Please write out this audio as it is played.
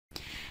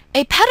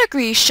A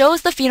pedigree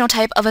shows the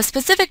phenotype of a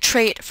specific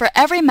trait for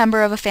every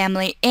member of a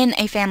family in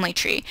a family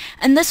tree,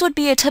 and this would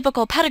be a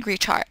typical pedigree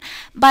chart.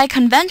 By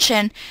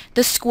convention,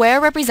 the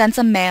square represents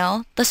a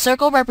male, the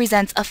circle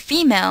represents a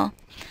female,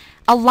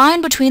 a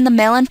line between the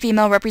male and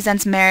female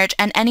represents marriage,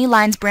 and any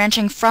lines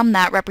branching from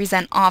that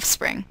represent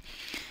offspring.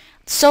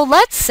 So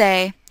let's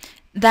say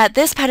that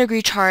this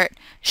pedigree chart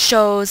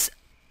shows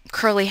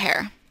curly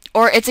hair,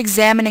 or it's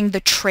examining the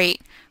trait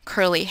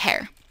curly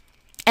hair.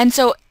 And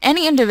so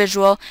any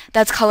individual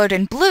that's colored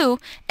in blue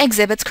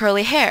exhibits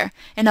curly hair.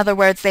 In other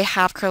words, they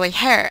have curly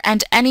hair.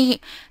 And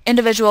any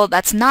individual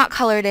that's not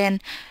colored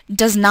in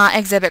does not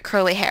exhibit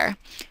curly hair.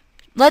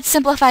 Let's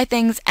simplify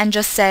things and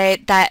just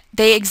say that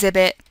they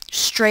exhibit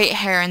straight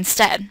hair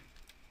instead.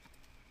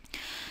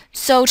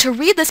 So to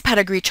read this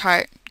pedigree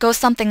chart goes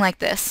something like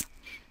this.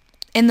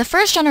 In the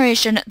first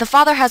generation, the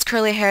father has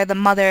curly hair, the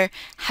mother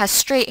has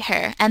straight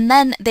hair, and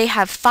then they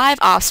have 5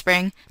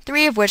 offspring,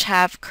 3 of which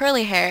have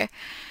curly hair,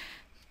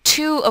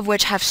 2 of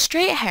which have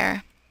straight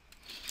hair.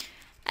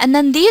 And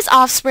then these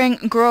offspring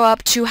grow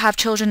up to have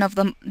children of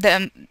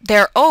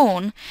their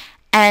own,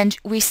 and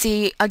we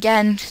see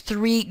again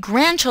 3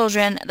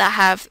 grandchildren that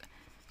have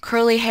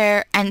curly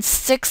hair and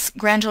 6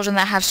 grandchildren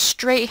that have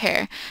straight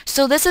hair.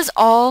 So this is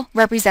all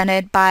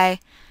represented by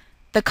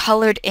the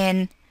colored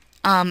in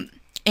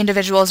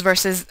individuals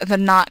versus the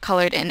not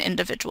colored in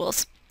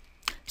individuals.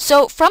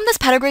 So from this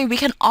pedigree we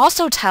can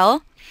also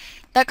tell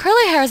that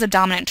curly hair is a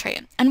dominant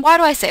trait. And why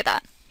do I say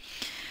that?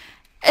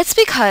 It's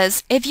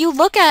because if you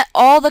look at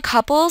all the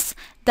couples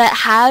that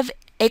have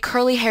a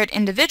curly-haired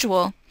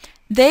individual,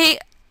 they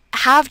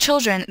have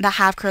children that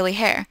have curly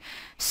hair.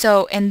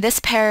 So in this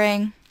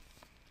pairing,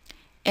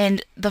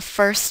 in the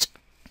first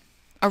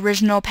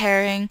original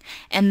pairing,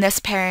 in this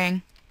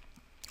pairing,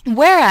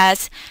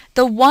 whereas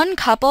the one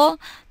couple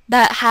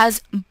that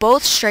has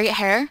both straight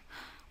hair,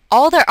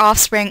 all their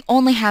offspring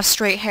only have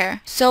straight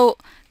hair. So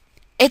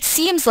it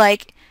seems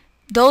like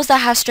those that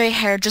have straight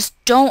hair just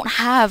don't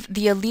have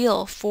the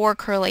allele for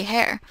curly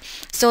hair.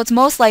 So it's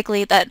most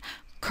likely that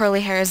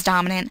curly hair is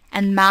dominant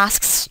and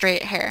masks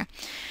straight hair.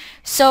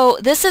 So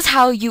this is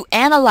how you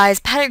analyze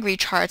pedigree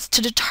charts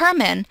to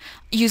determine,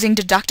 using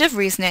deductive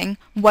reasoning,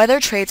 whether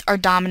traits are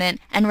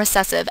dominant and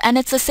recessive. And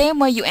it's the same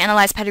way you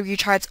analyze pedigree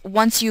charts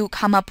once you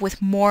come up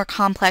with more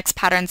complex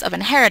patterns of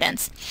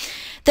inheritance.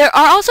 There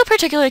are also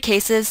particular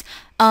cases,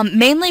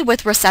 mainly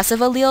with recessive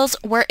alleles,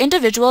 where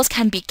individuals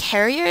can be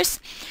carriers.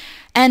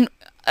 And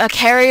a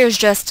carrier is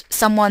just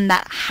someone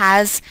that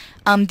has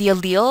the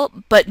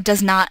allele but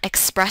does not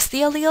express the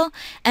allele,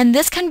 and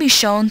this can be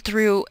shown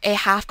through a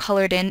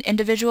half-colored in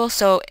individual.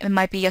 So it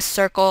might be a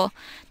circle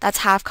that's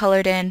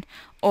half-colored in,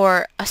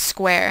 or a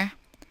square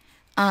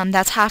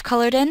that's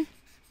half-colored in.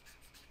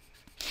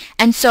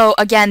 And so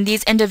again,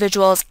 these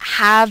individuals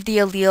have the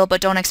allele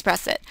but don't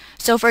express it.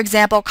 So for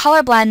example,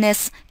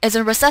 colorblindness is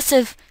a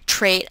recessive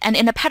trait, and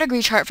in a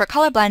pedigree chart for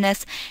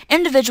colorblindness,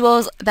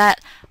 individuals that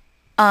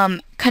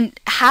can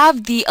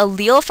have the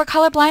allele for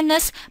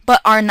colorblindness but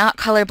are not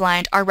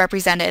colorblind are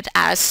represented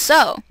as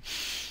so.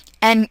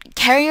 And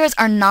carriers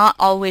are not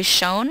always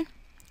shown,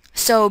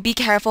 so be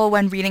careful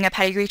when reading a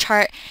pedigree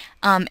chart.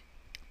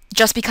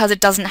 Just because it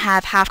doesn't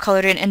have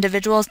half-colored in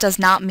individuals does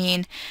not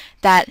mean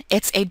that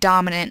it's a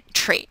dominant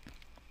trait.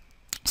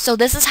 So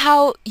this is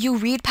how you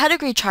read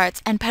pedigree charts,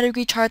 and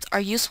pedigree charts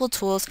are useful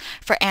tools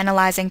for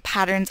analyzing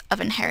patterns of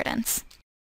inheritance.